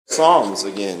Psalms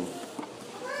again.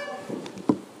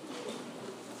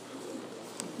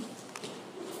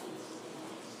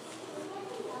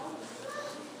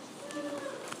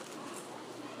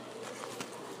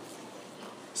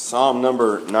 Psalm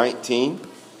number 19.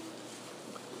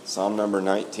 Psalm number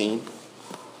 19.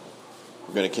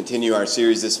 We're going to continue our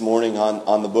series this morning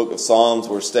on the book of Psalms.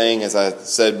 We're staying, as I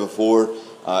said before,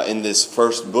 in this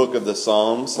first book of the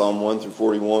Psalms, Psalm 1 through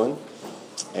 41.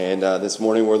 And this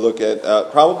morning we'll look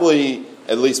at probably,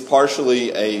 at least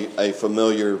partially, a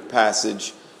familiar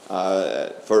passage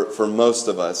for most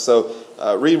of us. So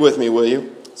read with me, will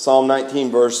you? Psalm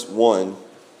 19, verse 1.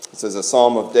 It says, a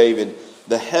psalm of David.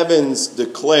 The heavens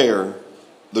declare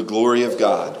the glory of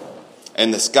God,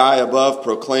 and the sky above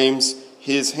proclaims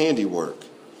his handiwork.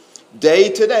 Day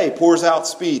to day pours out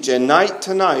speech, and night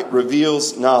to night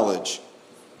reveals knowledge.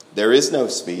 There is no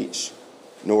speech,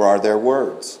 nor are there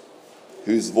words,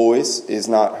 whose voice is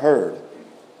not heard.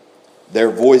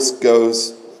 Their voice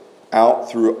goes out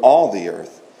through all the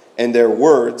earth, and their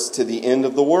words to the end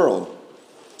of the world.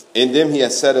 In them he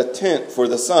has set a tent for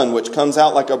the sun, which comes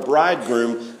out like a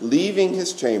bridegroom leaving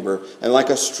his chamber, and like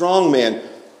a strong man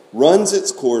runs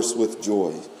its course with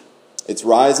joy. Its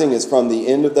rising is from the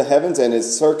end of the heavens, and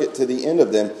its circuit to the end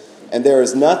of them, and there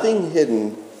is nothing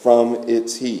hidden from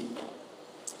its heat.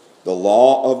 The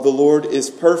law of the Lord is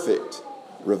perfect,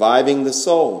 reviving the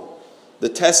soul. The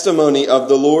testimony of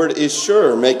the Lord is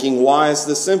sure, making wise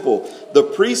the simple. The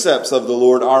precepts of the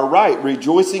Lord are right,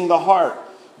 rejoicing the heart.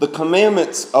 The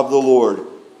commandment of the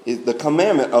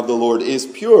Lord is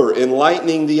pure,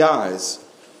 enlightening the eyes.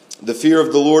 The fear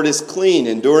of the Lord is clean,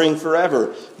 enduring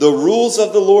forever. The rules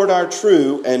of the Lord are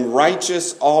true and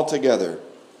righteous altogether.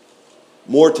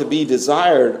 More to be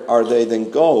desired are they than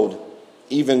gold,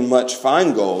 even much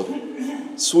fine gold.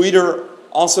 Sweeter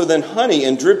also than honey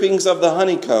and drippings of the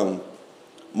honeycomb.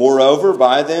 Moreover,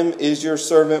 by them is your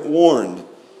servant warned.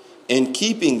 In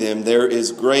keeping them there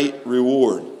is great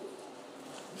reward.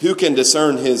 Who can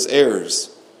discern his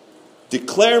errors?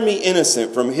 Declare me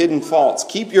innocent from hidden faults.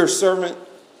 Keep your servant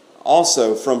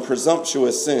also from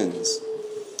presumptuous sins.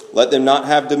 Let them not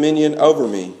have dominion over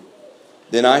me.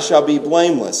 Then I shall be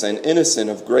blameless and innocent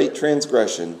of great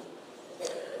transgression.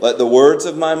 Let the words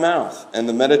of my mouth and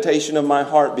the meditation of my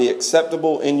heart be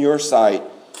acceptable in your sight,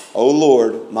 O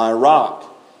Lord, my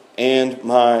rock and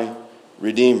my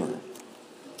redeemer.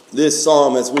 This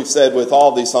psalm, as we've said with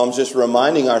all these psalms, just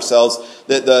reminding ourselves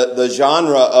that the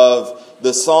genre of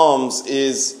the psalms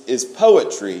is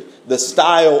poetry. The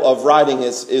style of writing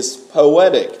is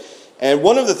poetic. And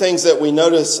one of the things that we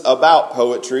notice about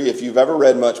poetry, if you've ever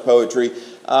read much poetry,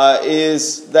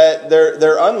 is that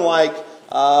they're unlike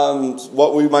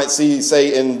what we might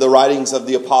say in the writings of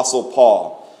the Apostle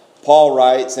Paul. Paul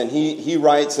writes, and he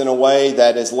writes in a way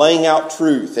that is laying out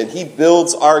truth, and he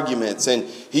builds arguments, and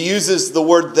he uses the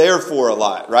word therefore a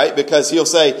lot, right? Because he'll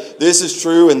say, this is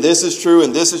true, and this is true,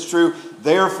 and this is true.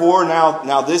 Therefore,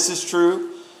 now this is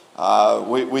true.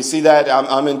 We see that.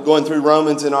 I'm going through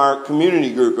Romans in our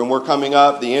community group, and we're coming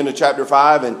up the end of chapter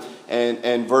 5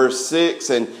 and verse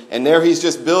 6. And there he's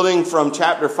just building from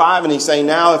chapter 5, and he's saying,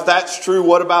 now, if that's true,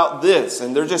 what about this?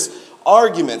 And they're just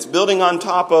arguments building on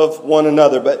top of one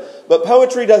another. But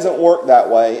poetry doesn't work that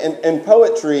way. And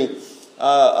poetry,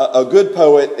 a good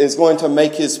poet is going to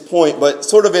make his point, but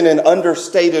sort of in an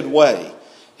understated way.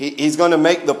 He's going to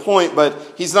make the point, but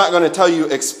he's not going to tell you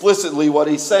explicitly what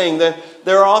he's saying.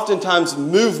 There are oftentimes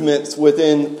movements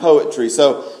within poetry.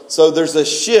 So there's a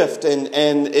shift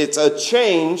and it's a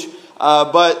change,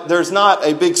 but there's not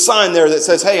a big sign there that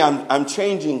says, hey, I'm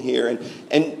changing here.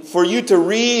 And for you to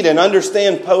read and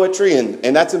understand poetry,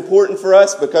 and that's important for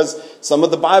us because some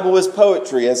of the Bible is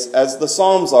poetry, as the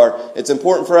Psalms are. It's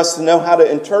important for us to know how to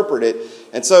interpret it.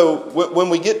 And so when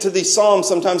we get to these Psalms,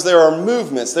 sometimes there are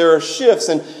movements, there are shifts,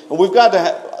 and we've got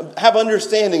to have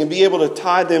understanding and be able to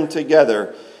tie them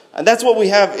together. And that's what we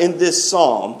have in this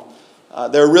Psalm.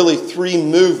 There are really three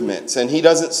movements, and he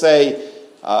doesn't say,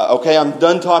 okay, I'm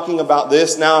done talking about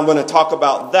this, now I'm going to talk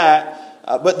about that.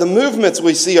 But the movements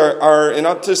we see are, and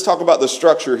I'll just talk about the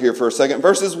structure here for a second,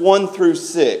 verses 1 through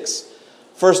 6.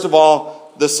 First of all,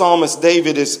 the psalmist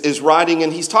David is writing,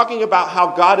 and he's talking about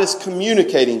how God is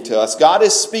communicating to us. God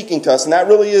is speaking to us, and that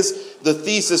really is the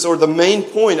thesis or the main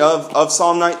point of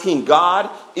Psalm 19. God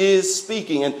is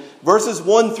speaking. And verses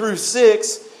 1 through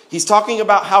 6, he's talking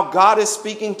about how God is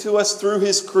speaking to us through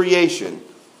his creation.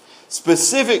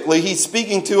 Specifically, he's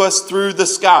speaking to us through the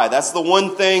sky. That's the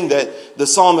one thing that the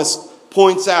psalmist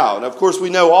points out. Of course, we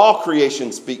know all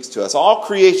creation speaks to us. All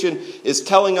creation is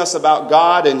telling us about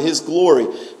God and his glory.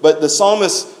 But the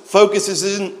psalmist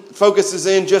focuses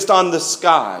in just on the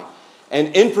sky.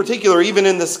 And in particular, even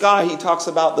in the sky, he talks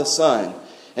about the sun.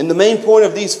 And the main point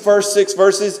of these first 6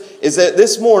 verses is that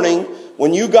this morning,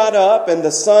 when you got up and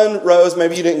the sun rose,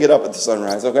 maybe you didn't get up at the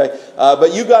sunrise, okay?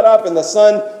 But you got up and the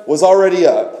sun was already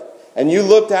up. And you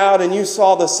looked out and you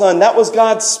saw the sun. That was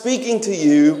God speaking to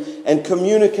you and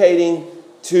communicating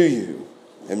to you.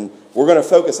 And we're going to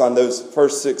focus on those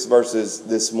first 6 verses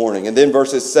this morning. And then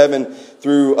verses 7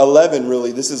 through 11,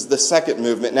 really, this is the second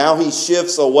movement. Now he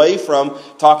shifts away from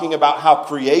talking about how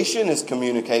creation is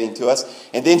communicating to us.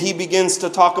 And then he begins to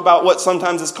talk about what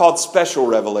sometimes is called special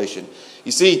revelation.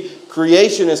 You see,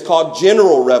 creation is called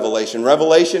general revelation.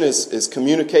 Revelation is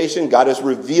communication. God is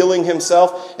revealing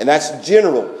himself, and that's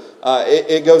general.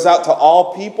 It goes out to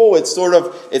all people.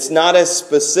 It's not as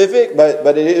specific,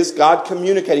 but it is God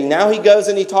communicating. Now he goes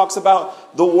and he talks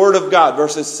about the Word of God,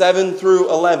 verses 7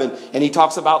 through 11, and he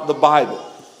talks about the Bible.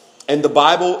 And the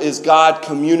Bible is God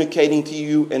communicating to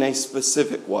you in a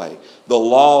specific way. The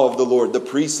law of the Lord, the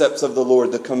precepts of the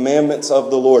Lord, the commandments of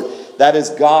the Lord. That is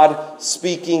God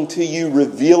speaking to you,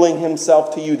 revealing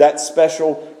himself to you, that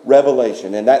special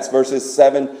revelation. And that's verses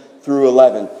 7 through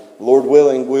 11. Lord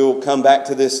willing, we'll come back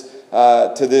to this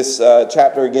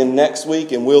chapter again next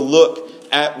week, and we'll look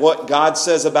at what God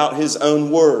says about his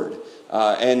own word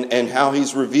and how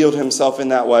he's revealed himself in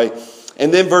that way.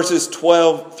 And then verses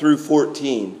 12 through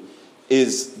 14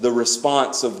 is the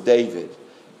response of David.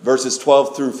 Verses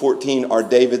 12 through 14 are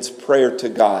David's prayer to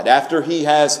God. After he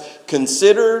has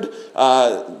considered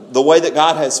the way that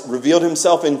God has revealed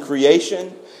himself in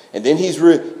creation, and then he's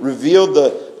revealed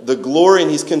the glory, and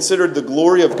he's considered the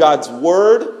glory of God's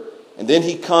word. And then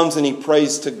he comes and he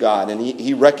prays to God. And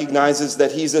he recognizes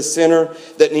that he's a sinner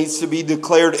that needs to be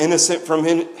declared innocent from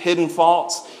hidden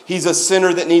faults. He's a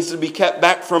sinner that needs to be kept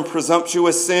back from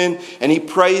presumptuous sin. And he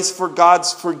prays for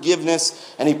God's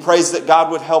forgiveness. And he prays that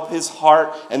God would help his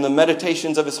heart and the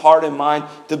meditations of his heart and mind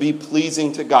to be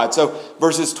pleasing to God. So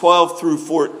verses 12 through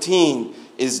 14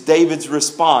 is David's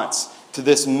response to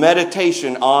this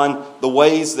meditation on the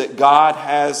ways that God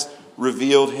has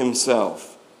revealed himself.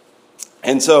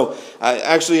 And so,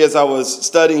 actually, as I was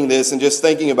studying this and just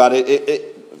thinking about it,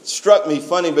 it struck me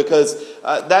funny because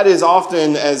that is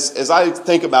often, as I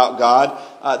think about God,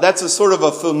 that's a sort of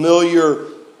a familiar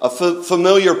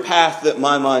path that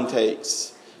my mind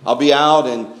takes. I'll be out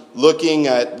and looking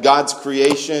at God's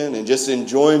creation and just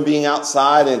enjoying being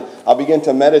outside, and I'll begin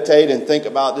to meditate and think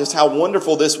about just how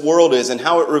wonderful this world is and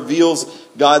how it reveals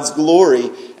God's glory.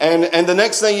 And the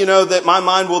next thing you know, that my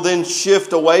mind will then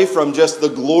shift away from just the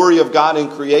glory of God in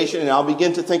creation, and I'll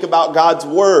begin to think about God's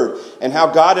word and how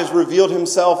God has revealed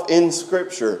himself in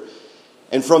Scripture.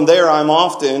 And from there, I'm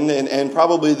often, and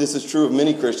probably this is true of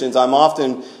many Christians, I'm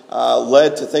often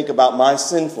led to think about my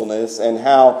sinfulness and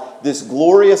how this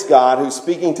glorious God who's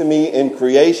speaking to me in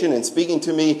creation and speaking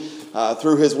to me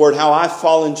through his word, how I've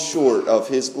fallen short of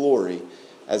his glory.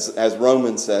 As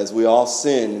Romans says, we all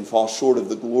sin and fall short of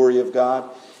the glory of God.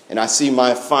 And I see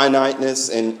my finiteness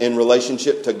in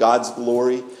relationship to God's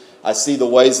glory. I see the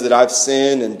ways that I've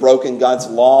sinned and broken God's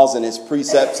laws and his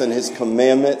precepts and his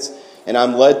commandments. And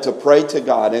I'm led to pray to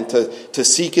God and to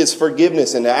seek his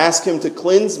forgiveness and to ask him to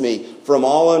cleanse me from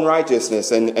all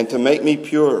unrighteousness and to make me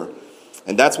pure.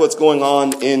 And that's what's going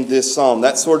on in this psalm.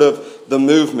 That's sort of the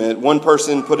movement. One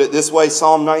person put it this way: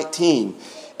 Psalm 19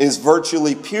 is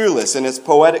virtually peerless in its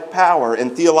poetic power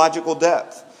and theological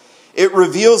depth. It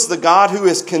reveals the God who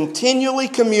is continually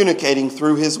communicating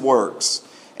through his works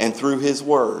and through his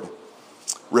word.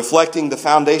 Reflecting the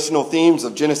foundational themes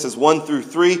of Genesis 1 through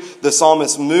 3, the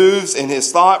psalmist moves in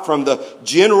his thought from the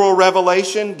general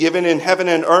revelation given in heaven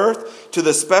and earth to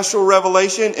the special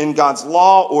revelation in God's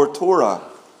law or Torah.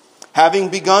 Having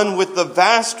begun with the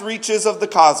vast reaches of the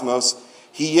cosmos,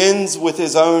 he ends with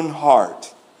his own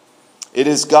heart. It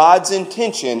is God's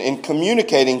intention in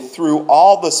communicating through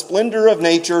all the splendor of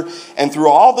nature and through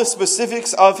all the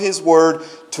specifics of his word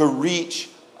to reach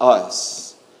us.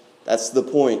 That's the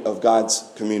point of God's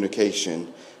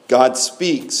communication. God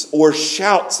speaks or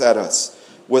shouts at us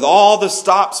with all the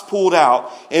stops pulled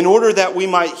out in order that we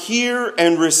might hear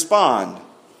and respond.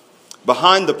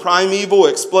 Behind the primeval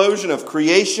explosion of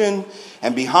creation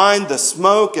and behind the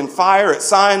smoke and fire at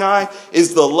Sinai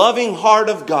is the loving heart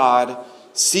of God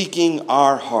seeking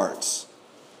our hearts.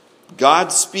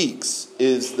 God speaks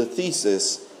is the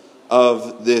thesis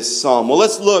of this psalm. Well,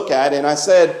 let's look at, and I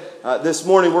said this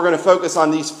morning we're going to focus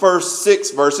on these first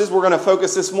 6 verses. We're going to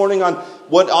focus this morning on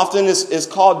what often is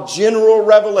called general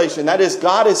revelation. That is,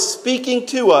 God is speaking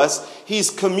to us. He's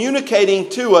communicating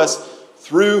to us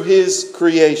through his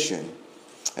creation.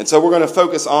 And so we're going to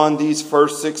focus on these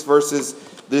first 6 verses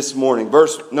this morning.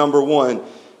 Verse number 1,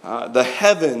 the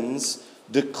heavens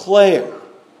declare.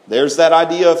 There's that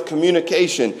idea of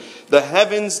communication. The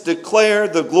heavens declare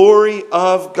the glory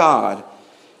of God,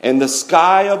 and the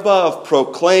sky above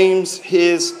proclaims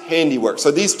his handiwork. So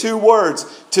these two words,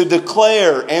 to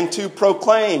declare and to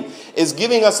proclaim, is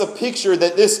giving us a picture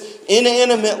that this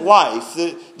inanimate life,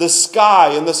 the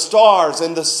sky and the stars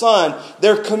and the sun,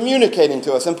 they're communicating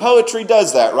to us. And poetry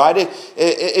does that, right?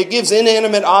 It gives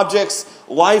inanimate objects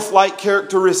lifelike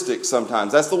characteristics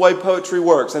sometimes. That's the way poetry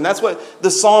works. And that's what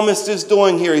the psalmist is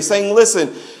doing here. He's saying,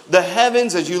 listen, the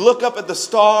heavens, as you look up at the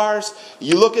stars,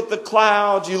 you look at the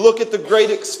clouds, you look at the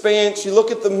great expanse, you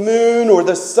look at the moon or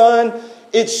the sun,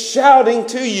 it's shouting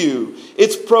to you.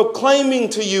 It's proclaiming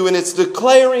to you, and it's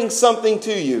declaring something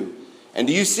to you. And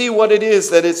do you see what it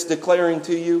is that it's declaring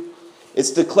to you?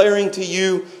 It's declaring to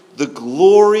you the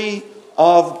glory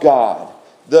of God.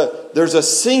 There's a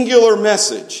singular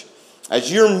message.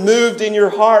 As you're moved in your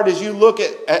heart, as you look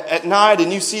at night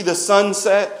and you see the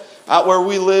sunset, out where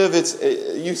we live,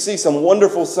 you see some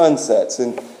wonderful sunsets.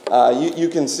 And you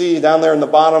can see down there in the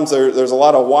bottoms, there's a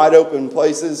lot of wide open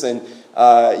places. And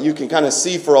you can kind of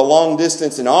see for a long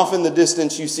distance. And off in the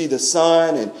distance, you see the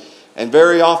sun. And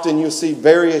very often, you'll see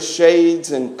various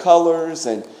shades and colors.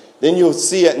 And then you'll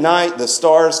see at night, the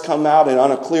stars come out. And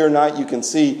on a clear night, you can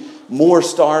see more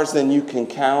stars than you can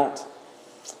count.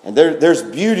 And there's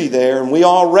beauty there, and we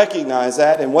all recognize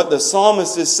that. And what the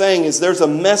psalmist is saying is there's a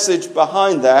message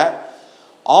behind that.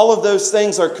 All of those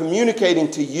things are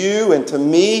communicating to you and to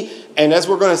me. And as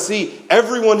we're going to see,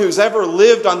 everyone who's ever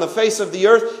lived on the face of the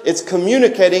earth, it's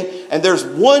communicating. And there's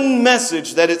one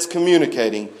message that it's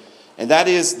communicating. And that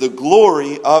is the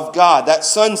glory of God. That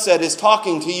sunset is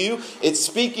talking to you. It's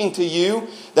speaking to you.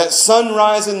 That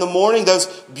sunrise in the morning, those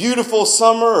beautiful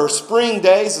summer or spring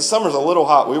days. The summer's a little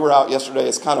hot. We were out yesterday.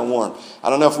 It's kind of warm.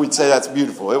 I don't know if we'd say that's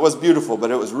beautiful. It was beautiful,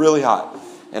 but it was really hot.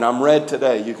 And I'm red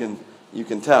today. You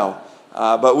can tell.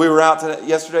 But we were out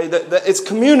yesterday. It's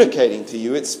communicating to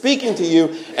you. It's speaking to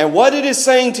you. And what it is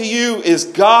saying to you is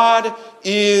God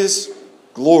is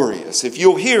glorious. If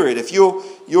you'll hear it, if you'll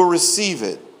receive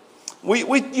it.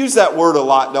 We use that word a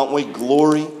lot, don't we?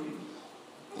 Glory.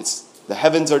 The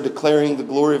heavens are declaring the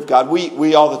glory of God.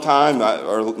 We all the time,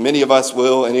 or many of us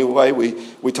will anyway,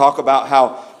 we talk about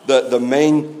how the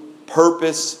main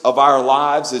purpose of our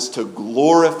lives is to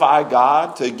glorify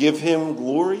God, to give him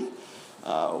glory.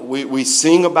 We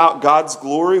sing about God's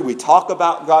glory. We talk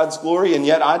about God's glory. And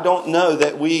yet I don't know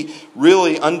that we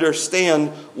really understand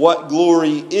what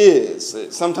glory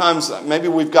is. Sometimes maybe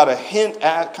we've got a hint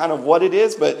at kind of what it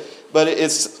is. But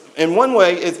it's, in one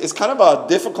way, it's kind of a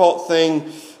difficult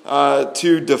thing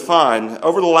to define.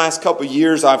 Over the last couple of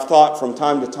years, I've thought from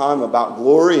time to time about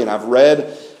glory. And I've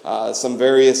read some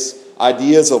various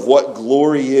ideas of what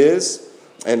glory is.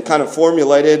 And kind of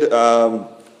formulated...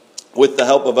 with the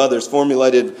help of others,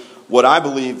 formulated what I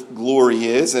believe glory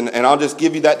is. And I'll just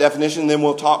give you that definition, and then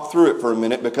we'll talk through it for a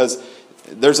minute, because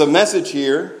there's a message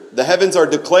here. The heavens are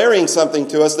declaring something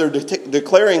to us. They're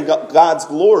declaring God's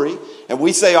glory. And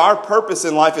we say our purpose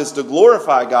in life is to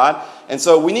glorify God. And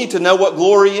so we need to know what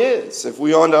glory is if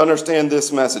we want to understand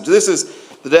this message. This is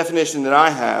the definition that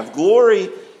I have. Glory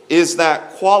is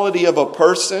that quality of a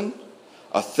person,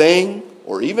 a thing,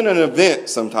 or even an event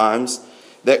sometimes,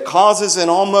 that causes an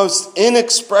almost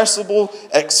inexpressible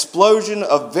explosion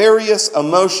of various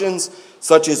emotions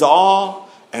such as awe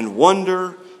and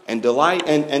wonder and delight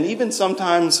and even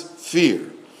sometimes fear.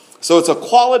 So it's a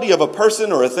quality of a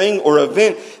person or a thing or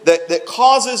event that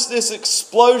causes this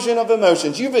explosion of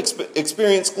emotions. You've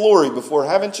experienced glory before,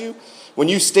 haven't you? When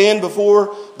you stand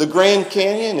before the Grand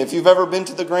Canyon, if you've ever been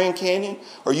to the Grand Canyon,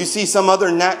 or you see some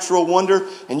other natural wonder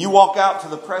and you walk out to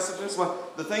the precipice, well,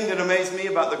 the thing that amazed me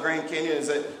about the Grand Canyon is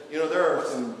that, there are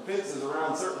some fences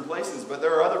around certain places, but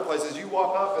there are other places you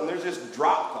walk up and there's just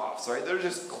drop-offs, right? They're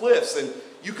just cliffs, and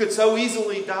you could so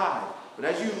easily die. But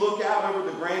as you look out over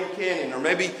the Grand Canyon, or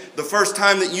maybe the first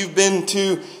time that you've been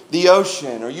to the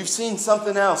ocean, or you've seen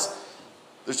something else,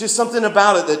 there's just something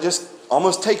about it that just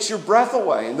almost takes your breath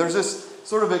away. And there's this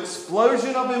sort of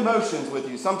explosion of emotions with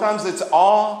you. Sometimes it's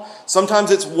awe,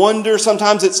 sometimes it's wonder,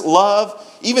 sometimes it's love.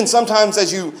 Even sometimes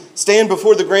as you stand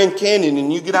before the Grand Canyon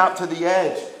and you get out to the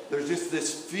edge, there's just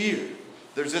this fear.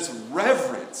 There's this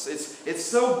reverence. It's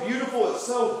so beautiful, it's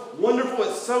so wonderful,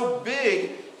 it's so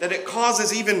big that it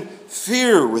causes even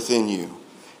fear within you.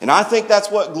 And I think that's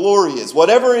what glory is.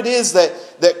 Whatever it is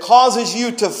that causes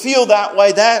you to feel that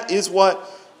way, that is what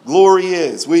glory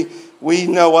is. We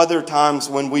know other times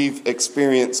when we've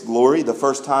experienced glory. The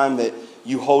first time that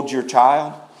you hold your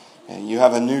child and you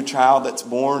have a new child that's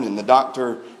born, and the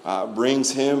doctor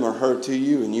brings him or her to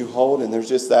you, and you hold, and there's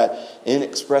just that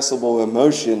inexpressible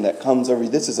emotion that comes over you.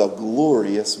 This is a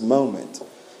glorious moment.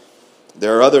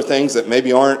 There are other things that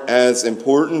maybe aren't as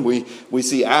important. We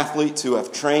see athletes who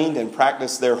have trained and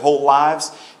practiced their whole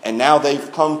lives, and now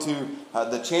they've come to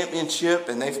the championship,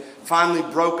 and they've finally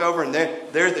broke over, and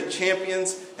they're the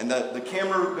champions, and the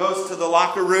camera goes to the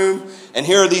locker room, and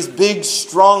here are these big,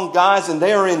 strong guys, and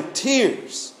they are in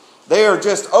tears. They are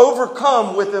just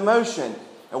overcome with emotion.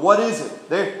 And what is it?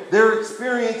 They're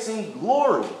experiencing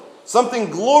glory. Something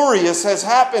glorious has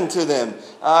happened to them.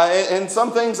 And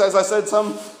some things, as I said,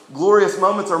 some glorious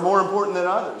moments are more important than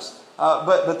others.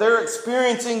 But they're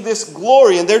experiencing this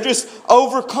glory, and they're just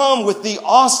overcome with the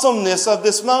awesomeness of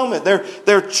this moment.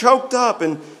 They're choked up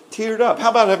and teared up.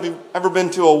 How about, have you ever been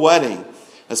to a wedding?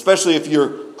 Especially if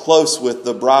you're close with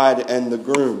the bride and the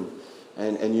groom,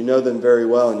 and you know them very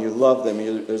well, and you love them.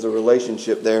 There's a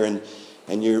relationship there,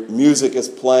 and your music is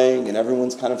playing, and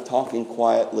everyone's kind of talking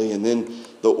quietly, and then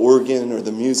the organ or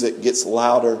the music gets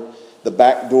louder, the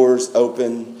back doors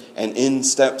open, and in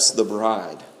steps the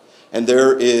bride. And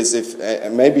there is,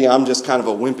 maybe I'm just kind of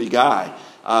a wimpy guy,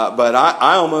 but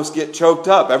I almost get choked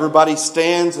up. Everybody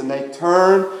stands and they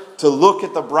turn to look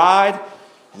at the bride.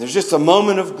 And there's just a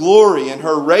moment of glory and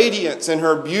her radiance and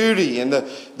her beauty and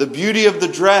the beauty of the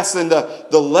dress and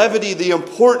the levity, the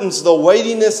importance, the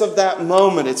weightiness of that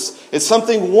moment. It's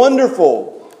something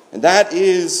wonderful. And that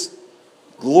is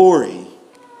glory.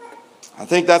 I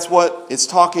think that's what it's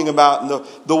talking about.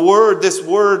 And this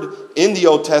word in the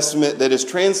Old Testament that is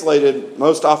translated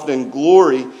most often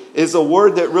glory is a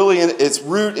word that really in its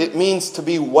root it means to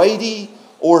be weighty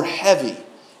or heavy.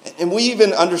 And we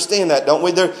even understand that, don't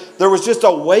we? There was just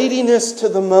a weightiness to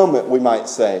the moment, we might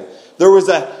say. There was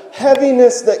a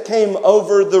heaviness that came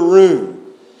over the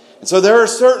room. And so there are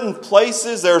certain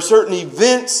places, there are certain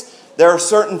events, there are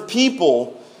certain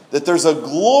people that there's a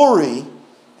glory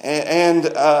and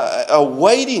a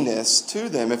weightiness to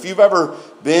them. If you've ever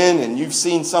been and you've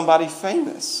seen somebody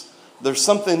famous, there's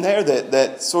something there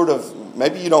that sort of,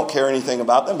 maybe you don't care anything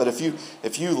about them, but if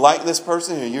you like this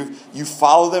person or you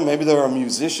follow them, maybe they're a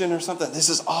musician or something, this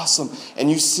is awesome. And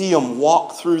you see them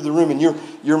walk through the room and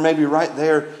you're maybe right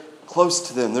there close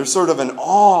to them. There's sort of an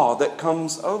awe that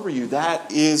comes over you.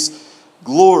 That is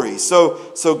glory.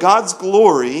 So God's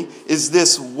glory is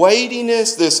this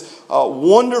weightiness, this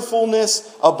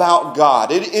wonderfulness about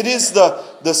God. It is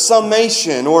the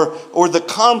summation or the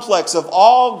complex of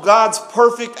all God's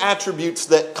perfect attributes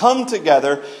that come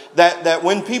together, that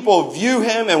when people view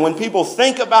Him and when people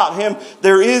think about Him,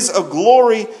 there is a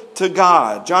glory to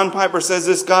God. John Piper says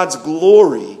this: God's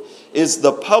glory is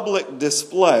the public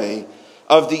display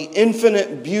of the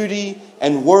infinite beauty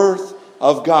and worth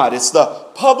of God. It's the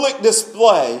public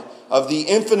display of the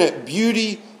infinite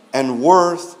beauty and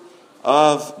worth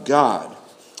of God.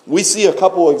 We see a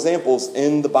couple examples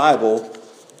in the Bible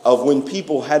of when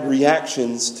people had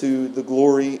reactions to the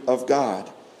glory of God.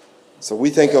 So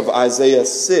we think of Isaiah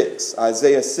 6.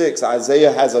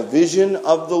 Isaiah has a vision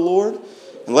of the Lord.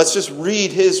 And let's just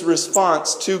read his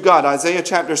response to God. Isaiah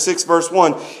chapter 6 verse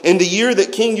 1. In the year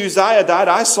that King Uzziah died,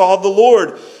 I saw the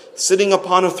Lord sitting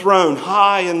upon a throne,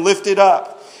 high and lifted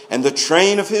up, and the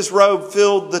train of his robe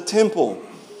filled the temple.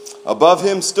 Above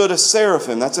him stood a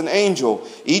seraphim, that's an angel.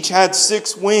 Each had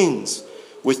 6 wings.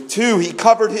 With 2 he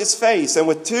covered his face, and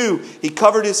with 2 he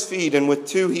covered his feet, and with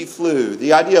 2 he flew.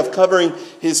 The idea of covering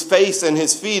his face and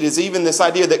his feet is even this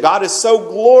idea that God is so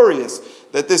glorious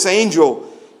that this angel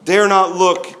dare not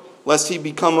look lest he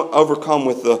become overcome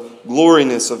with the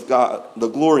gloriness of God, the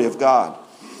glory of God.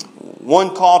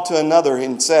 One called to another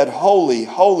and said, Holy,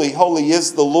 holy, holy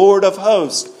is the Lord of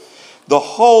hosts. The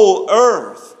whole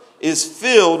earth is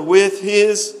filled with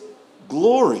his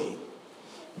glory.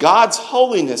 God's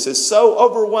holiness is so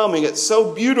overwhelming, it's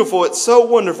so beautiful, it's so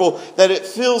wonderful that it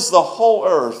fills the whole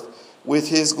earth with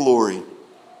his glory.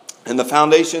 And the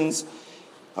foundations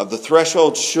of the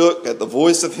threshold shook at the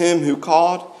voice of him who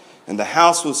called, and the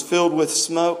house was filled with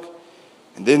smoke.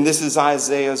 And then this is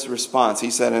Isaiah's response.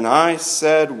 He said, And I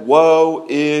said, Woe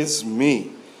is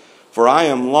me, for I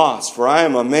am lost, for I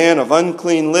am a man of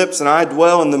unclean lips, and I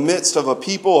dwell in the midst of a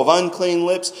people of unclean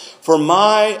lips. For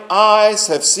my eyes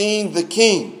have seen the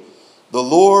King, the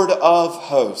Lord of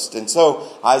hosts. And so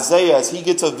Isaiah, as he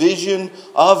gets a vision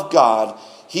of God,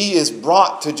 he is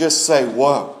brought to just say,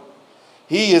 Whoa.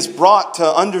 He is brought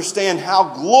to understand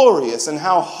how glorious and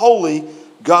how holy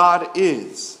God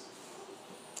is.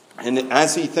 And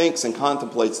as he thinks and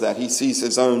contemplates that, he sees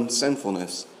his own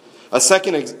sinfulness. A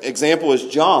second example is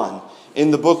John in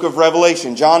the book of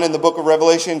Revelation. John in the book of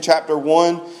Revelation, chapter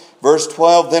 1, Verse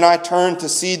 12, then I turned to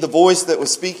see the voice that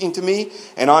was speaking to me,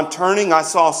 and on turning I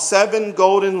saw 7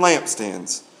 golden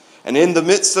lampstands. And in the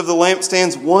midst of the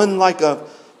lampstands, one like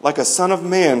a son of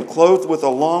man, clothed with a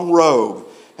long robe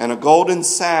and a golden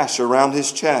sash around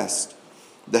his chest.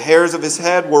 The hairs of his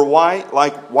head were white,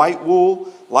 like white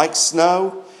wool, like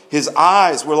snow. His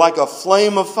eyes were like a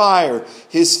flame of fire.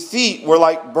 His feet were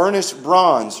like burnished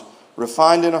bronze,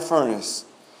 refined in a furnace.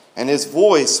 And his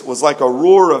voice was like a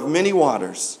roar of many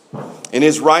waters. In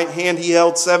his right hand he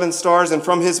held 7 stars, and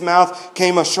from his mouth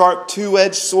came a sharp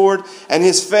 2-edged sword, and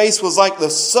his face was like the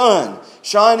sun,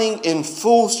 shining in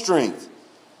full strength.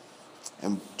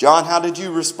 And John, how did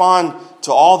you respond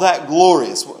to all that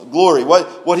glory?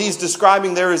 What he's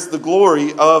describing there is the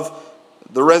glory of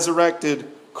the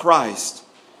resurrected Christ.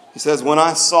 He says, when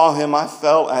I saw him, I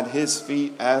fell at his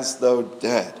feet as though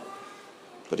dead.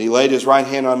 But he laid his right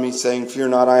hand on me, saying, fear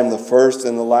not, I am the first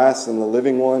and the last and the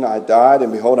living one. I died,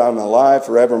 and behold, I am alive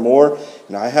forevermore,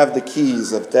 and I have the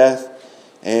keys of death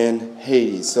and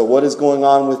Hades. So what is going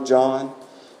on with John?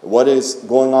 What is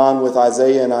going on with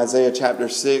Isaiah in Isaiah chapter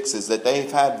 6 is that they've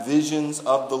had visions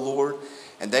of the Lord,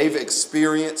 and they've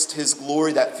experienced his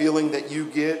glory, that feeling that you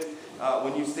get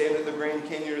when you stand at the Grand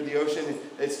Canyon or the ocean.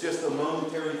 It's just a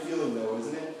momentary feeling though,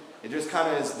 isn't it? It just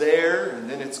kind of is there and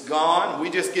then it's gone. We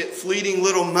just get fleeting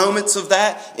little moments of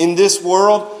that in this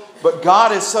world. But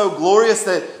God is so glorious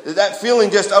that feeling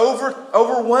just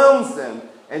overwhelms them.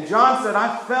 And John said,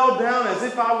 I fell down as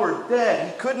if I were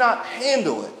dead. He could not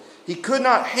handle it. He could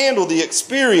not handle the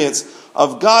experience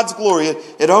of God's glory.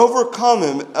 It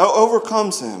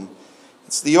overcomes him.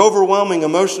 It's the overwhelming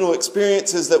emotional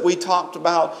experiences that we talked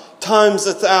about times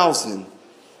 1,000.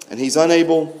 And he's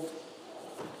unable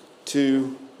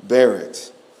to bear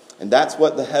it. And that's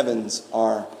what the heavens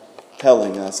are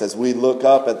telling us. As we look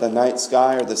up at the night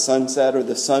sky or the sunset or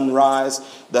the sunrise,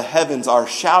 the heavens are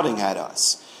shouting at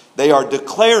us. They are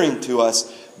declaring to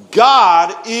us,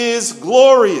 God is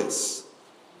glorious.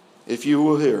 If you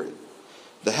will hear it.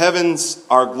 The heavens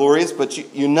are glorious, but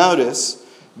you notice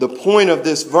the point of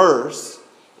this verse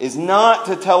is not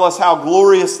to tell us how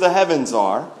glorious the heavens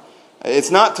are. It's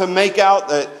not to make out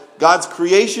that God's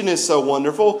creation is so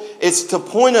wonderful. It's to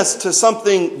point us to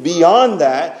something beyond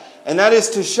that. And that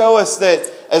is to show us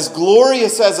that as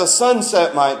glorious as a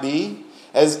sunset might be,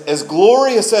 as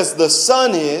glorious as the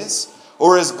sun is,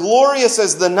 or as glorious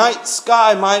as the night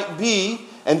sky might be,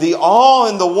 and the awe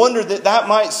and the wonder that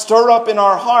might stir up in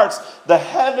our hearts, the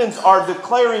heavens are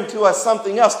declaring to us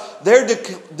something else. They're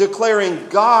declaring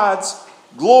God's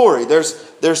glory.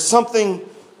 There's something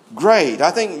great.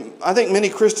 I think many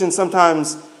Christians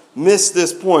sometimes miss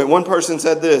this point. One person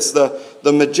said this,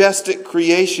 the majestic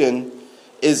creation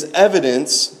is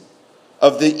evidence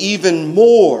of the even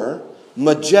more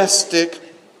majestic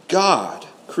God,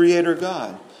 Creator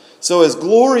God. So as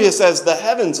glorious as the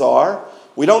heavens are,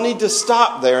 we don't need to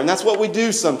stop there, and that's what we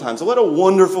do sometimes. What a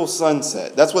wonderful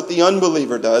sunset. That's what the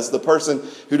unbeliever does, the person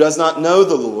who does not know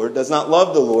the Lord, does not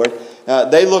love the Lord.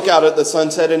 They look out at the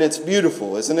sunset and it's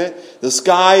beautiful, isn't it? The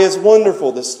sky is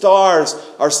wonderful. The stars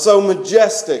are so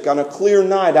majestic on a clear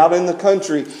night out in the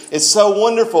country. It's so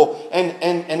wonderful.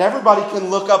 And everybody can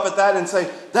look up at that and say,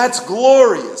 that's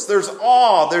glorious. There's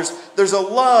awe. There's a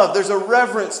love. There's a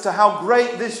reverence to how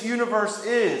great this universe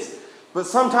is. But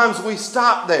sometimes we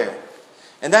stop there.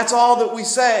 And that's all that we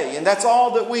say, and that's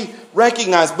all that we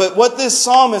recognize. But what this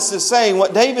psalmist is saying,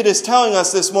 what David is telling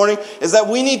us this morning, is that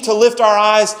we need to lift our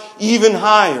eyes even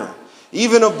higher,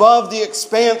 even above the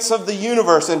expanse of the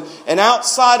universe and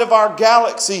outside of our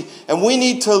galaxy. And we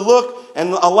need to look and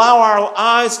allow our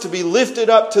eyes to be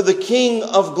lifted up to the King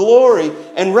of glory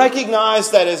and recognize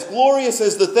that as glorious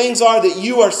as the things are that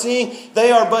you are seeing,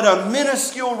 they are but a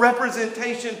minuscule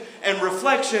representation and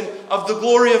reflection of the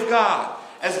glory of God.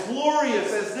 As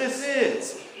glorious as this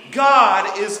is,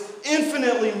 God is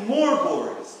infinitely more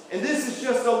glorious. And this is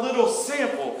just a little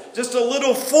sample, just a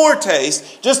little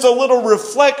foretaste, just a little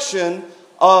reflection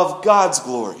of God's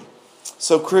glory.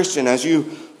 So Christian, as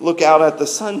you look out at the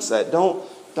sunset,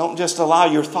 don't just allow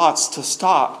your thoughts to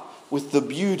stop with the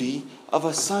beauty of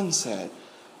a sunset.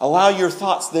 Allow your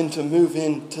thoughts then to move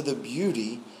into the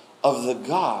beauty of the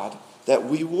God that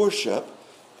we worship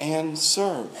and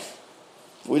serve.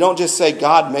 We don't just say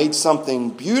God made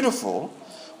something beautiful.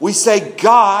 We say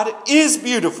God is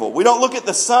beautiful. We don't look at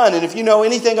the sun. And if you know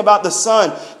anything about the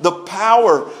sun, the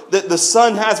power that the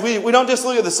sun has, we don't just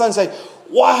look at the sun and say,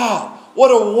 wow, what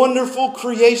a wonderful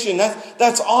creation.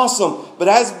 That's awesome. But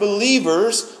as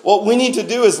believers, what we need to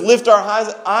do is lift our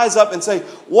eyes up and say,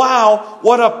 wow,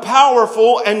 what a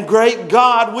powerful and great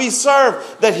God we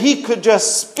serve. That He could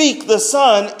just speak the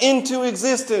sun into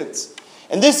existence.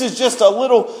 And this is just a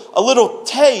little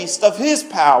taste of his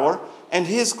power and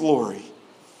his glory.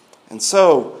 And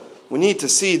so we need to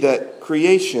see that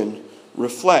creation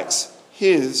reflects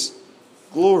his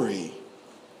glory.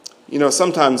 You know,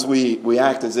 sometimes we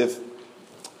act as if,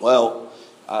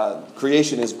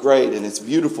 creation is great and it's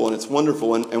beautiful and it's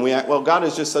wonderful. And we act, God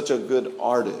is just such a good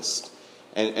artist.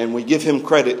 And we give him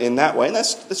credit in that way. And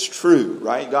that's true,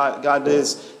 right? God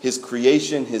is, his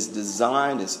creation, his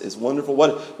design is wonderful.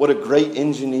 What a great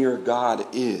engineer God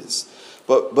is.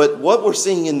 But what we're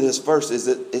seeing in this verse is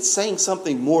that it's saying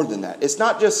something more than that. It's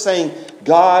not just saying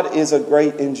God is a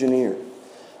great engineer.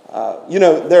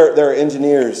 There are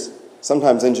engineers.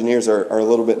 Sometimes engineers are a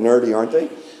little bit nerdy, aren't they?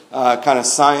 Kind of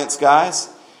science guys.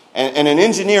 And an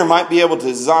engineer might be able to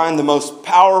design the most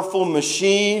powerful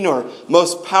machine or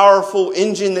most powerful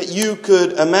engine that you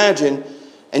could imagine,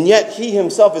 and yet he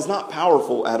himself is not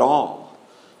powerful at all.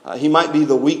 He might be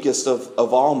the weakest of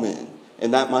all men,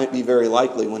 and that might be very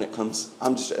likely when it comes...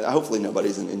 hopefully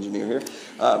nobody's an engineer here,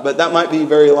 but that might be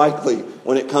very likely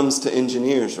when it comes to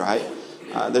engineers, right?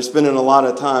 They're spending a lot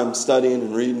of time studying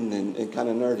and reading and kind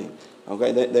of nerding.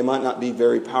 Okay, they might not be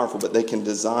very powerful, but they can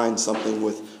design something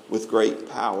with great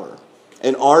power.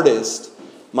 An artist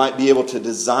might be able to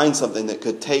design something that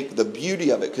could take the beauty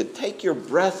of it, could take your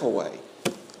breath away.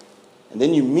 And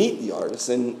then you meet the artist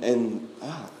and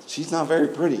she's not very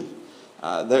pretty.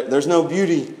 There's no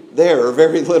beauty there, or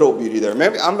very little beauty there.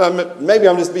 Maybe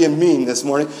I'm just being mean this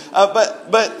morning.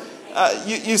 But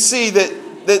you see that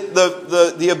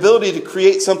the ability to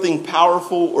create something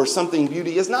powerful or something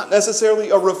beauty is not necessarily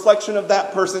a reflection of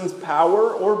that person's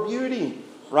power or beauty,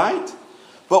 right?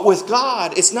 But with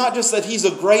God, it's not just that he's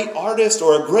a great artist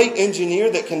or a great engineer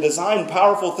that can design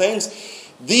powerful things.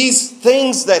 These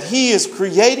things that he is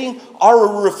creating are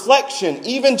a reflection,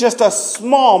 even just a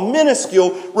small,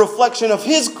 minuscule reflection of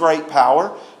his great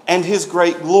power and his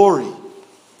great glory.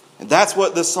 And that's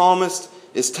what the psalmist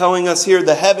is telling us here.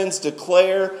 The heavens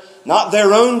declare not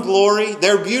their own glory.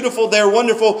 They're beautiful, they're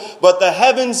wonderful, but the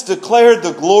heavens declare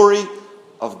the glory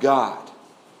of God.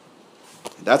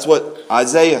 That's what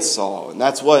Isaiah saw, and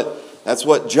that's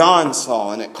what John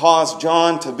saw, and it caused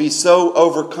John to be so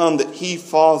overcome that he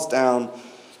falls down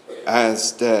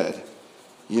as dead.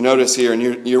 You notice here,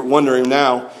 and you're wondering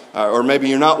now, or maybe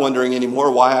you're not wondering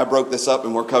anymore, why I broke this up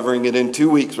and we're covering it in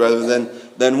 2 weeks rather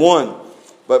than one.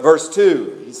 But verse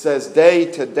 2, he says, day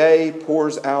to day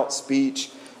pours out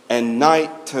speech, and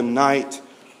night to night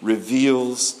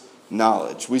reveals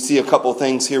knowledge. We see a couple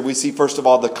things here. We see, first of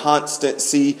all, the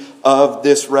constancy of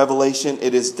this revelation.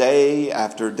 It is day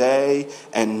after day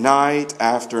and night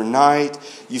after night.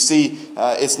 You see,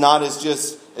 it's not as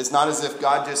if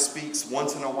God just speaks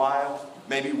once in a while.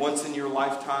 Maybe once in your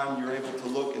lifetime you're able to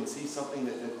look and see something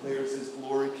that declares his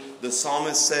glory. The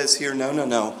psalmist says here,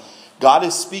 no. God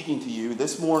is speaking to you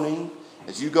this morning.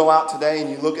 As you go out today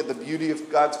and you look at the beauty of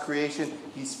God's creation,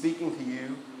 he's speaking to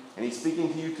you, and he's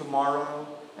speaking to you tomorrow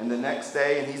and the next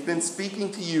day, and he's been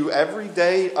speaking to you every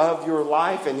day of your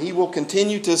life, and he will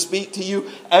continue to speak to you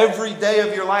every day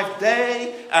of your life,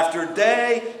 day after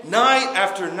day, night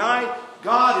after night.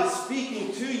 God is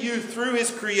speaking to you through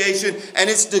his creation, and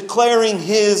it's declaring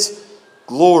his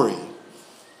glory.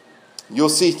 You'll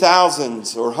see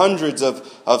thousands or hundreds of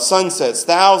sunsets,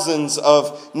 thousands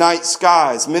of night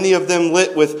skies, many of them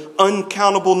lit with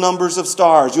uncountable numbers of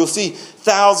stars. You'll see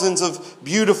thousands of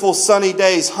beautiful sunny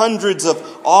days, hundreds of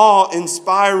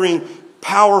awe-inspiring,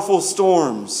 powerful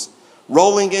storms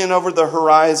rolling in over the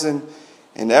horizon,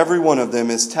 and every one of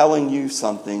them is telling you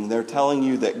something. They're telling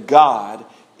you that God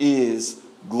is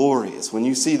glorious. When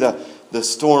you see the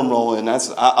storm roll in,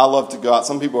 I love to go out.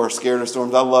 Some people are scared of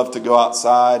storms. I love to go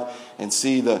outside and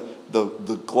see the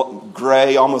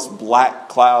gray, almost black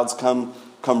clouds come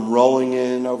rolling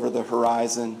in over the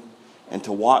horizon, and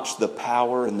to watch the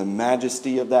power and the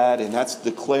majesty of that. And that's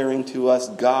declaring to us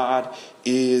God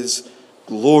is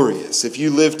glorious. If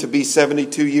you live to be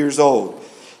 72 years old,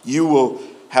 you will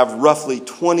have roughly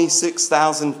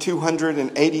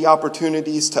 26,280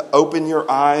 opportunities to open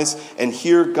your eyes and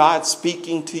hear God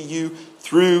speaking to you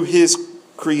through his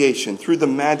creation, through the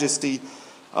majesty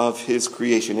of his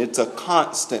creation. It's a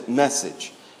constant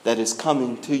message that is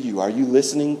coming to you. Are you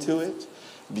listening to it?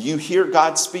 Do you hear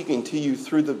God speaking to you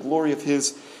through the glory of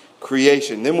his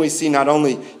creation? Then we see not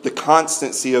only the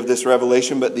constancy of this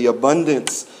revelation, but the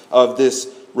abundance of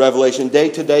this revelation. Day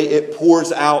to day, it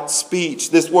pours out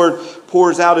speech. This word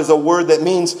pours out is a word that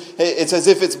means it's as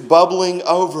if it's bubbling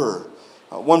over.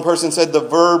 One person said the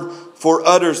verb for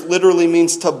utters literally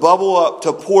means to bubble up,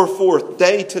 to pour forth.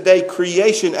 Day to day,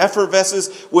 creation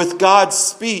effervesces with God's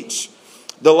speech.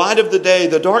 The light of the day,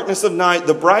 the darkness of night,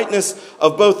 the brightness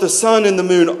of both the sun and the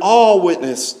moon, all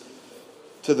witness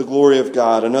to the glory of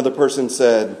God. Another person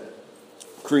said,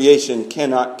 creation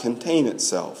cannot contain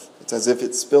itself. It's as if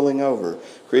it's spilling over.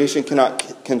 Creation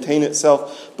cannot contain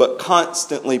itself, but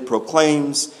constantly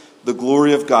proclaims the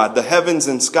glory of God. The heavens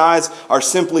and skies are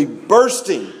simply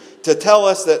bursting to tell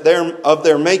us that they're of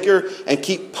their Maker and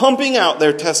keep pumping out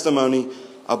their testimony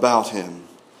about Him.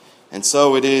 And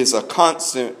so it is a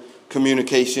constant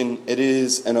communication. It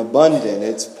is an abundant.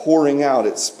 It's pouring out.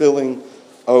 It's spilling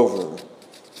over.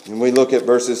 And we look at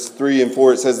verses 3 and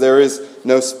 4. It says, there is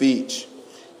no speech.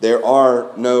 There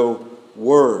are no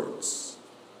words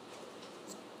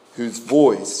whose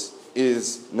voice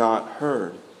is not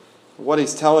heard. What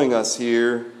he's telling us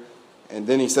here, and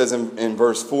then he says in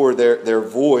verse 4, their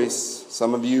voice,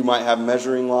 some of you might have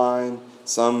measuring line,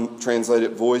 some translate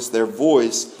it voice, their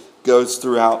voice goes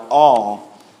throughout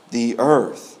all the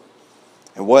earth.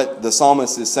 And what the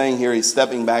psalmist is saying here, he's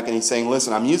stepping back and he's saying,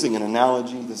 listen, I'm using an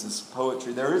analogy. This is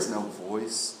poetry. There is no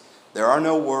voice. There are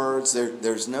no words.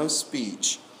 There's no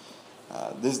speech.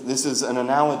 This is an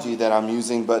analogy that I'm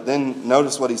using, but then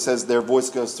notice what he says, their voice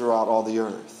goes throughout all the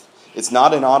earth. It's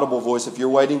not an audible voice. If you're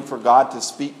waiting for God to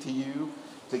speak to you,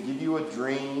 to give you a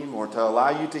dream, or to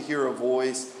allow you to hear a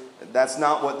voice, that's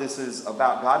not what this is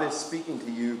about. God is speaking to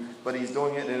you, but He's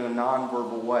doing it in a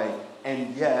nonverbal way.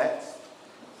 And yet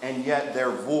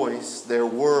their voice, their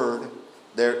word,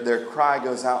 their cry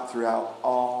goes out throughout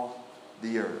all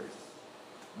the earth.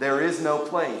 There is no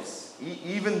place.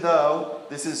 Even though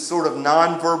this is sort of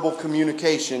nonverbal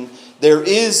communication, there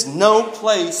is no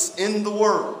place in the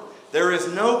world. There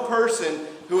is no person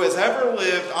who has ever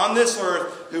lived on this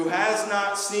earth who has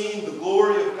not seen the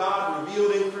glory of God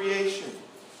revealed in creation.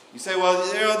 You say,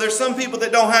 well, there's some people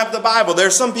that don't have the Bible.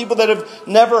 There's some people that have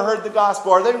never heard the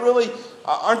gospel. Are they really,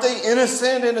 aren't they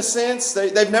innocent in a sense?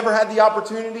 They've never had the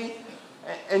opportunity.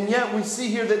 And yet we see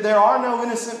here that there are no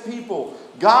innocent people.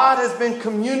 God has been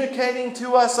communicating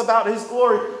to us about His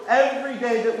glory every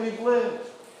day that we've lived.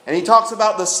 And He talks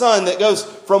about the sun that goes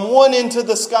from one end of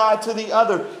the sky to the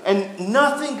other, and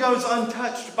nothing goes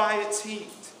untouched by its heat.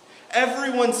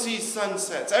 Everyone sees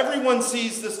sunsets. Everyone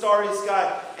sees the starry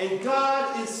sky. And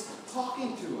God is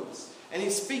talking to us. And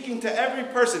He's speaking to every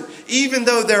person, even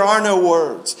though there are no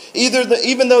words.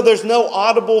 Even though there's no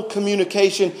audible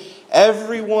communication,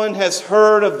 everyone has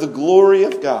heard of the glory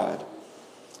of God.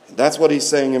 That's what he's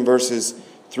saying in verses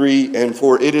 3 and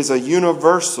 4. It is a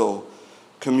universal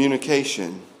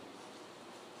communication.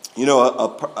 You know,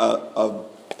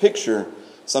 a picture,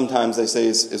 sometimes they say,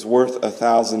 is worth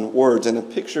 1,000 words. And a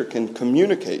picture can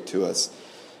communicate to us.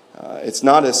 It's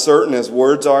not as certain as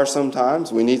words are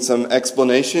sometimes. We need some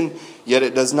explanation. Yet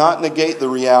it does not negate the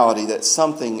reality that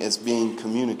something is being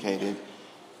communicated.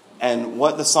 And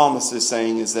what the psalmist is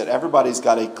saying is that everybody's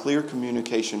got a clear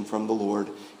communication from the Lord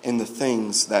in the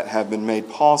things that have been made.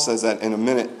 Paul says that in a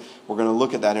minute. We're going to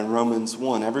look at that in Romans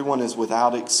 1. Everyone is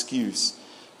without excuse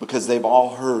because they've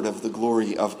all heard of the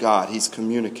glory of God. He's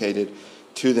communicated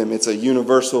to them. It's a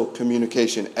universal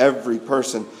communication. Every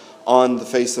person on the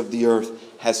face of the earth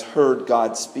has heard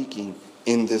God speaking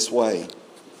in this way.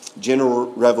 General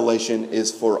revelation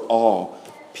is for all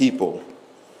people.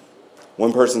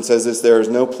 One person says this, there is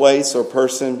no place or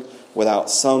person without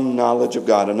some knowledge of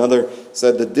God. Another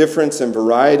said the difference in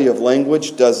variety of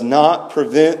language does not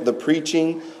prevent the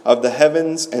preaching of the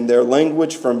heavens and their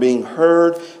language from being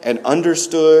heard and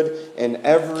understood in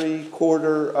every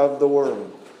quarter of the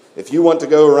world. If you want to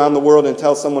go around the world and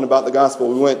tell someone about the gospel,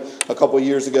 we went a couple of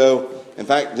years ago. In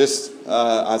fact,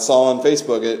 I saw on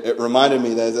Facebook, it reminded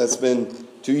me that that's been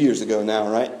 2 years ago now,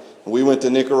 right? We went to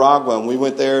Nicaragua and we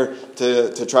went there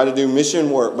to try to do mission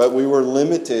work, but we were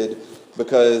limited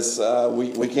because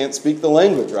we can't speak the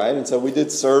language, right? And so we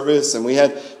did service and we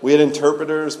had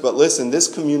interpreters. But listen,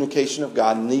 this communication of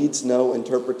God needs no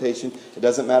interpretation. It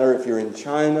doesn't matter if you're in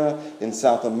China, in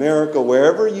South America,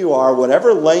 wherever you are,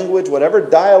 whatever language, whatever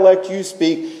dialect you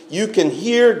speak, you can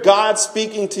hear God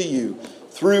speaking to you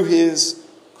through His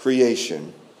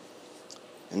creation.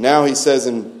 And now he says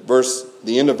in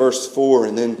the end of verse 4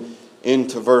 and then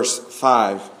into verse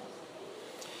 5,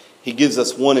 he gives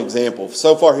us one example.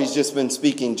 So far he's just been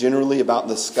speaking generally about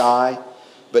the sky,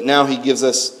 but now he gives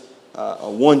us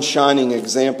one shining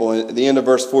example. At the end of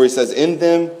verse 4 he says, in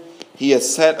them He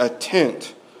has set a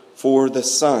tent for the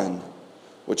sun,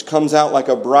 which comes out like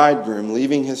a bridegroom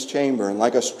leaving his chamber, and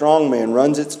like a strong man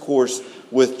runs its course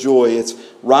with joy. Its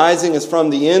rising is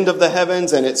from the end of the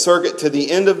heavens, and its circuit to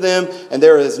the end of them, and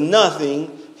there is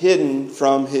nothing hidden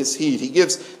from His heat. He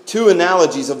gives two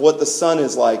analogies of what the sun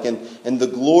is like and the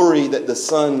glory that the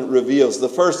sun reveals. The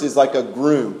first is like a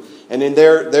groom. And in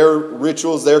their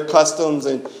rituals, their customs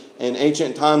in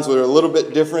ancient times were a little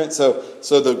bit different. So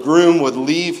the groom would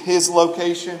leave his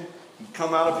location, he'd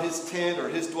come out of his tent or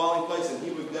his dwelling place, and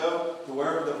he would go to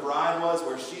wherever the bride was,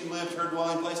 where she lived, her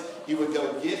dwelling place. He would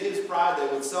go get his bride,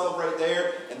 they would celebrate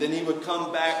there, and then he would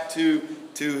come back to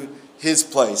his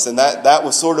place. And that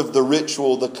was sort of the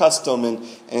ritual, the custom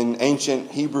in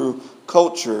ancient Hebrew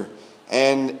culture.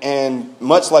 And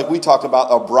much like we talked about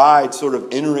a bride sort of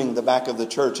entering the back of the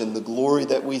church and the glory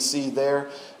that we see there,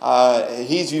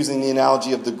 he's using the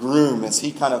analogy of the groom as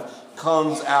he kind of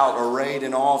comes out arrayed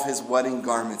in all of his wedding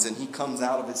garments, and he comes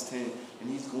out of his tent and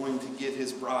he's going to get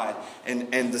his bride.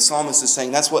 And the psalmist is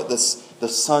saying that's what the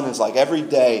sun is like. Every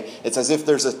day it's as if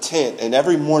there's a tent, and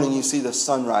every morning you see the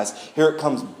sunrise. Here it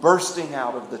comes bursting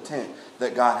out of the tent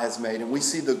that God has made, and we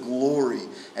see the glory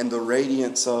and the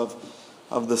radiance of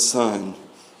the sun.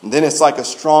 And then it's like a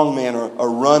strong man or a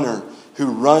runner who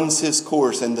runs his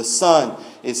course, and the sun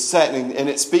is setting, and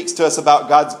it speaks to us about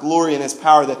God's glory and his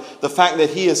power, that the fact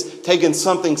that he has taken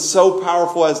something so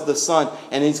powerful as the sun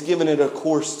and he's given it a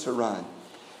course to run.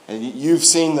 And you've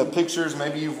seen the pictures,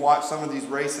 maybe you've watched some of these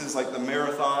races like the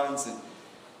marathons,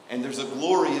 and there's a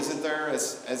glory, isn't there,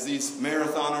 as these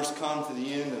marathoners come to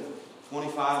the end of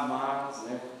 25 miles,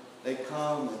 and they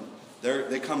come and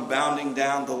they come bounding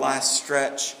down the last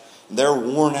stretch. They're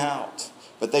worn out,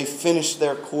 but they finish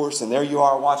their course, and there you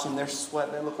are watching their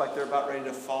sweat. They look like they're about ready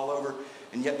to fall over,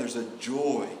 and yet there's a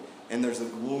joy and there's a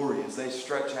glory as they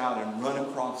stretch out and run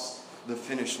across the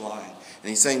finish line. And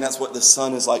he's saying that's what the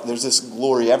sun is like. There's this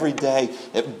glory. Every day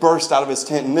it bursts out of his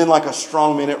tent, and then like a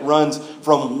strong man it runs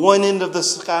from one end of the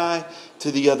sky to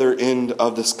the other end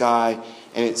of the sky,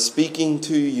 and it's speaking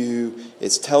to you.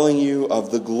 It's telling you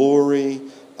of the glory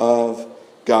of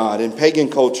God. In pagan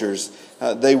cultures,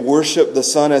 they worship the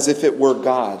sun as if it were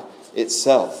God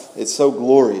itself. It's so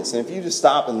glorious. And if you just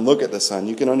stop and look at the sun,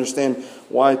 you can understand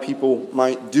why people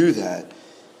might do that.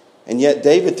 And yet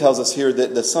David tells us here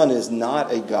that the sun is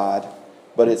not a God,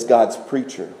 but it's God's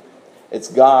preacher. It's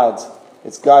God's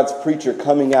preacher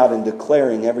coming out and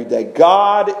declaring every day,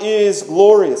 God is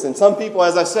glorious. And some people,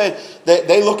 as I said,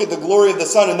 they look at the glory of the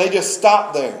sun and they just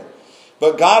stop there.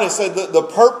 But God has said that the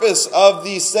purpose of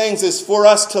these things is for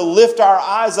us to lift our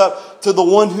eyes up to the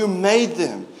one who made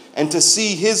them and to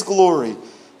see his glory.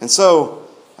 And so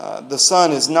the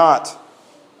sun is not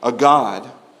a God,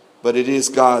 but it is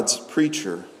God's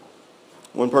preacher.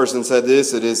 One person said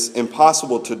this: it is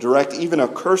impossible to direct even a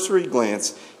cursory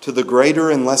glance to the greater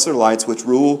and lesser lights which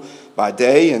rule by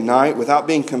day and night without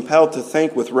being compelled to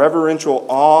think with reverential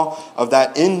awe of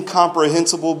that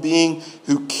incomprehensible being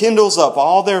who kindles up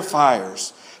all their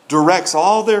fires, directs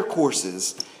all their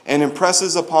courses, and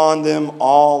impresses upon them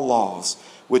all laws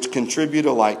which contribute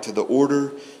alike to the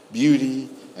order, beauty,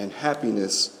 and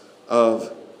happiness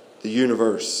of the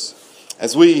universe.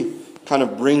 As we kind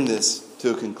of bring this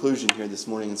to a conclusion here this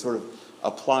morning and sort of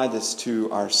apply this to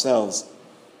ourselves,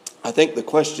 I think the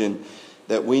question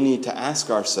that we need to ask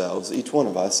ourselves, each one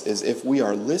of us, is if we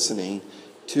are listening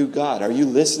to God. Are you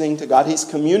listening to God? He's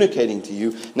communicating to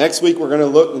you. Next week we're going to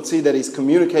look and see that he's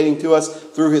communicating to us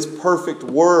through his perfect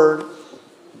word.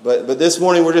 But this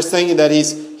morning we're just thinking that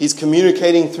he's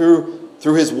communicating through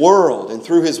his world and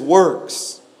through his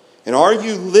works. And are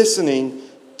you listening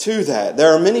to that?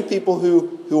 There are many people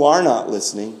who are not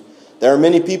listening. There are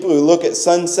many people who look at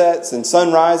sunsets and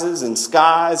sunrises and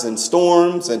skies and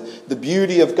storms and the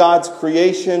beauty of God's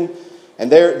creation,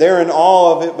 and they're in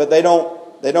awe of it, but they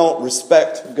don't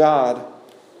respect God.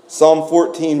 Psalm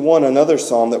 14:1, another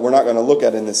psalm that we're not going to look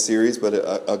at in this series, but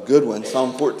a good one.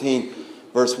 Psalm 14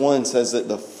 verse 1 says that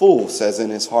the fool says in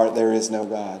his heart, there is no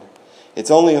God.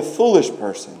 It's only a foolish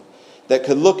person that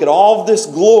could look at all of this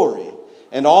glory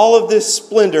and all of this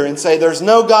splendor and say, there's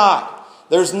no God.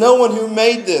 There's no one who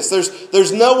made this.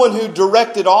 There's no one who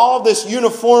directed all this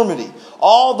uniformity,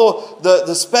 all the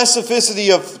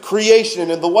specificity of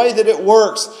creation and the way that it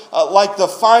works, like the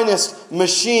finest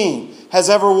machine has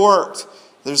ever worked.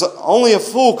 There's only a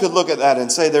fool could look at that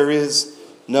and say there is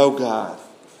no God.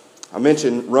 I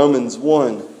mentioned Romans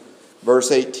 1,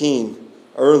 verse 18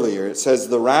 earlier. It says,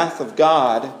 the wrath of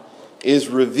God is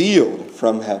revealed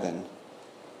from heaven.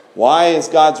 Why is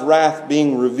God's wrath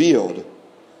being revealed?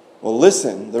 Well,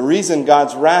 listen, the reason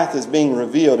God's wrath is being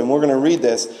revealed, and we're going to read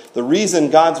this, the reason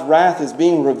God's wrath is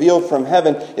being revealed from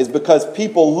heaven is because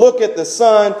people look at the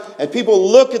sun and people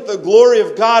look at the glory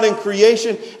of God in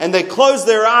creation, and they close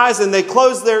their eyes and they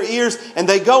close their ears and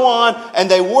they go on and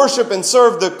they worship and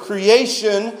serve the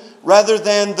creation rather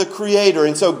than the Creator.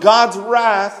 And so God's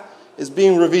wrath is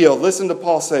being revealed. Listen to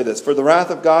Paul say this: for the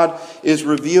wrath of God is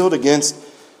revealed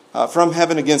from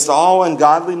heaven against all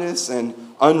ungodliness and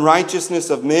unrighteousness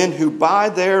of men who by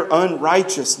their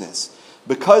unrighteousness,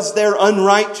 because they're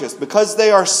unrighteous, because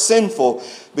they are sinful,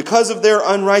 because of their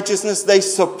unrighteousness, they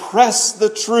suppress the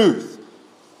truth.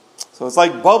 So it's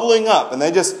like bubbling up and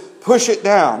they just push it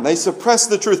down. They suppress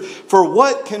the truth. For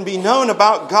what can be known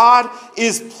about God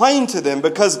is plain to them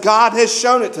because God has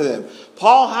shown it to them.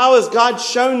 Paul, how has God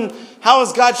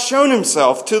shown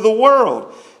himself to the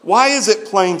world? Why is it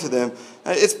plain to them?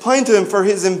 It's plain to them for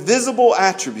his invisible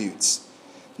attributes,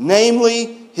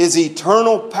 namely his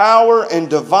eternal power and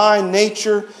divine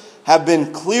nature, have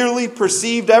been clearly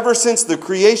perceived ever since the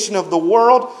creation of the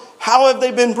world. How have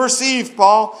they been perceived,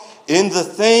 Paul? In the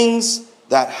things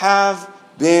that have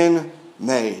been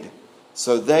made.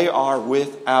 So they are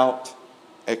without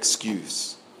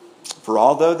excuse. For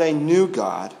although they knew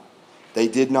God, they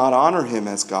did not honor him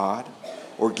as God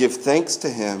or give thanks to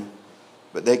him,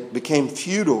 but they became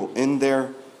futile in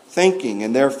their thinking,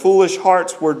 and their foolish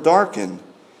hearts were darkened.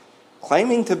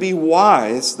 Claiming to be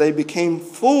wise, they became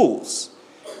fools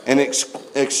and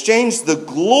exchanged the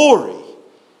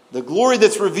glory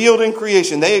that's revealed in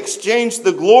creation. They exchanged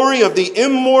the glory of the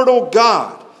immortal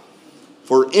God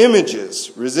for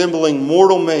images resembling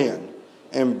mortal man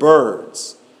and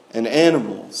birds and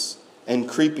animals and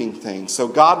creeping things. So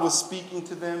God was speaking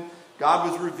to them.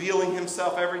 God was revealing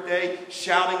himself every day,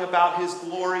 shouting about his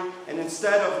glory. And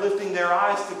instead of lifting their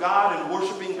eyes to God and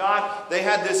worshiping God, they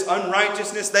had this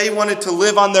unrighteousness. They wanted to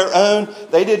live on their own.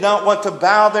 They did not want to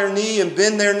bow their knee and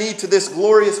bend their knee to this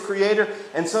glorious Creator.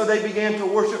 And so they began to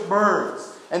worship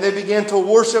birds. And they began to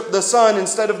worship the sun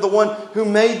instead of the one who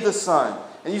made the sun.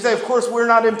 And you say, of course, we're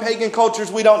not in pagan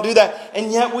cultures. We don't do that.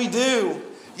 And yet we do.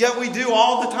 Yet we do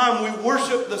all the time. We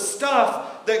worship the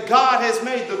stuff that God has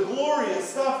made, the glorious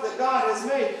stuff that God has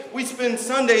made. We spend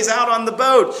Sundays out on the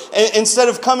boat instead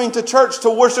of coming to church to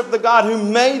worship the God who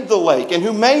made the lake and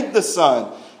who made the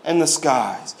sun and the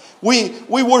skies. We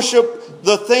worship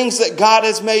the things that God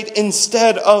has made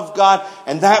instead of God,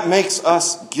 and that makes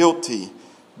us guilty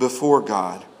before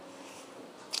God.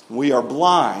 We are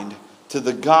blind to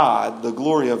the God, the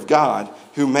glory of God,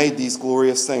 who made these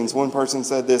glorious things. One person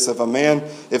said this: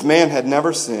 if man had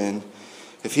never sinned,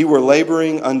 if he were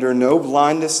laboring under no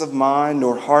blindness of mind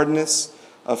nor hardness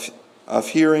of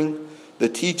hearing, the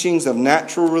teachings of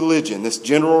natural religion, this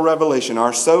general revelation,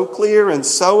 are so clear and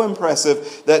so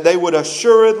impressive that they would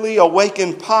assuredly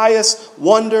awaken pious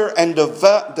wonder and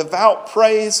devout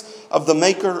praise of the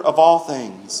Maker of all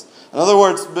things. In other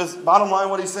words, bottom line,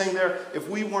 what he's saying there, if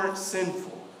we weren't sinful,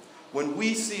 when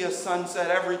we see a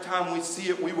sunset, every time we see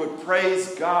it, we would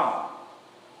praise God.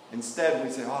 Instead,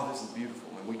 we say, oh, this is beautiful,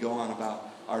 and we go on about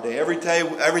our day.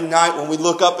 Every night when we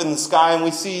look up in the sky and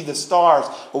we see the stars,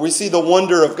 or we see the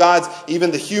wonder of God's,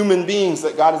 even the human beings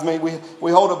that God has made,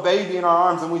 we hold a baby in our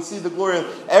arms and we see the glory of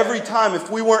it. Every time,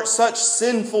 if we weren't such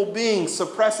sinful beings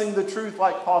suppressing the truth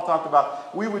like Paul talked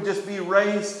about, we would just be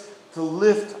raised to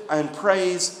lift and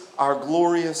praise our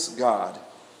glorious God.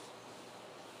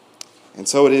 And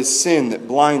so it is sin that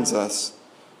blinds us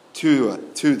to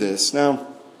this. Now,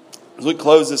 as we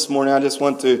close this morning, I just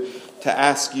want to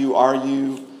ask you, are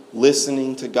you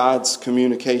listening to God's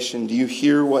communication? Do you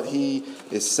hear what He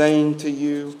is saying to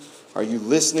you? Are you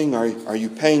listening? Are you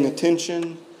paying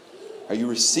attention? Are you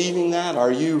receiving that?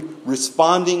 Are you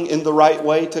responding in the right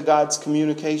way to God's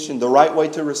communication? The right way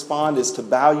to respond is to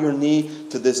bow your knee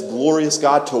to this glorious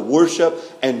God, to worship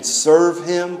and serve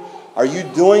Him. Are you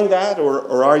doing that,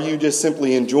 or are you just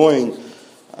simply enjoying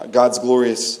God's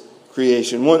glorious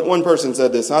creation? One person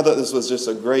said this. I thought this was just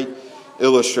a great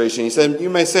illustration. He said, you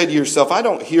may say to yourself, I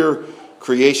don't hear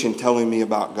creation telling me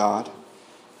about God.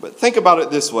 But think about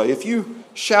it this way. If you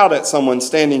shout at someone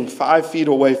standing 5 feet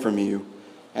away from you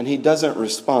and he doesn't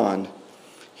respond,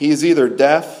 he is either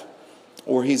deaf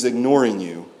or he's ignoring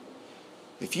you.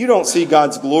 If you don't see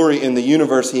God's glory in the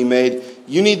universe He made,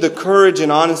 you need the courage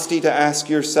and honesty to ask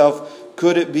yourself,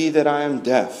 could it be that I am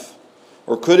deaf?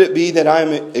 Or could it be that I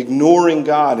am ignoring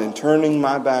God and turning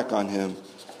my back on Him?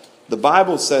 The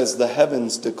Bible says the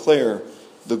heavens declare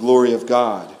the glory of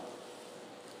God.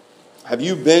 Have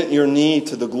you bent your knee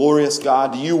to the glorious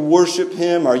God? Do you worship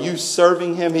Him? Are you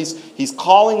serving Him? He's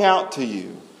calling out to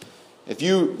you. If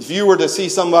you were to see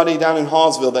somebody down in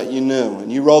Hallsville that you knew,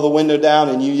 and you roll the window down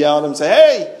and you yell at them and say,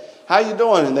 hey, how you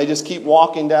doing? And they just keep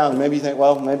walking down. And maybe you think,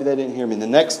 well, maybe they didn't hear me. And the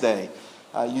next day,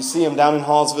 you see them down in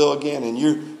Hallsville again, and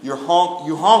you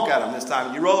honk at them this time.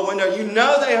 And you roll the window. You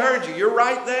know they heard you. You're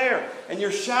right there. And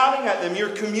you're shouting at them.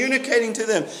 You're communicating to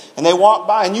them. And they walk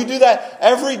by. And you do that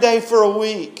every day for a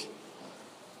week.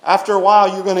 After a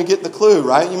while, you're going to get the clue,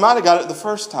 right? You might have got it the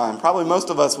first time. Probably most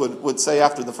of us would say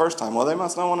after the first time, well, they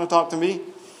must not want to talk to me.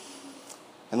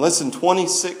 And listen,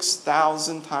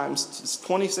 26,000 times,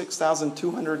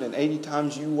 26,280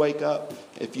 times you wake up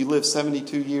if you live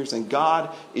 72 years. And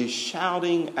God is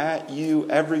shouting at you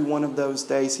every one of those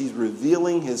days. He's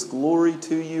revealing His glory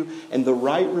to you. And the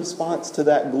right response to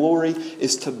that glory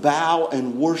is to bow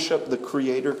and worship the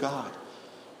Creator God.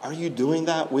 Are you doing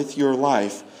that with your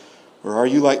life? Or are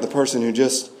you like the person who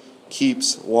just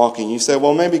keeps walking? You say,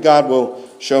 well, maybe God will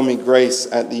show me grace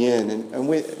at the end. And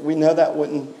we know that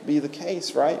wouldn't be the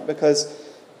case, right? Because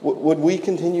would we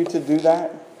continue to do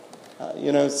that?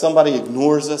 Somebody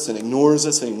ignores us and ignores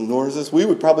us and ignores us. We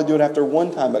would probably do it after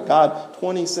one time, but God,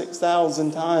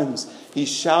 26,000 times, He's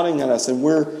shouting at us and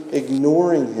we're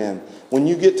ignoring Him. When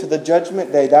you get to the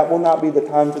judgment day, that will not be the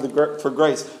time for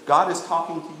grace. God is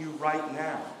talking to you right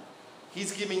now.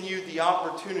 He's giving you the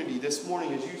opportunity this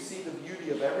morning as you see the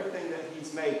beauty of everything that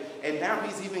He's made. And now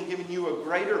He's even giving you a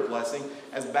greater blessing.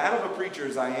 As bad of a preacher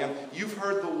as I am, you've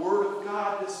heard the Word of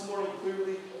God this morning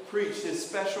clearly preached, His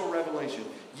special revelation.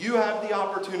 You have the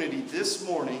opportunity this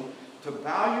morning to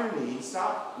bow your knee,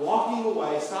 stop walking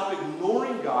away, stop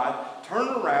ignoring God, turn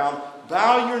around,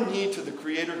 bow your knee to the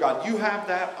Creator God. You have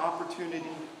that opportunity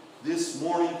this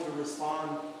morning to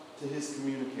respond to His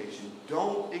communication.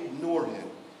 Don't ignore Him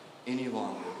any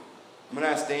longer. I'm going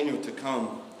to ask Daniel to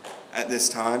come at this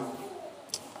time.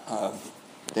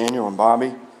 Daniel and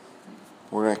Bobby,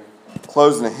 we're going to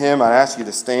close in a hymn. I ask you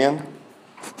to stand.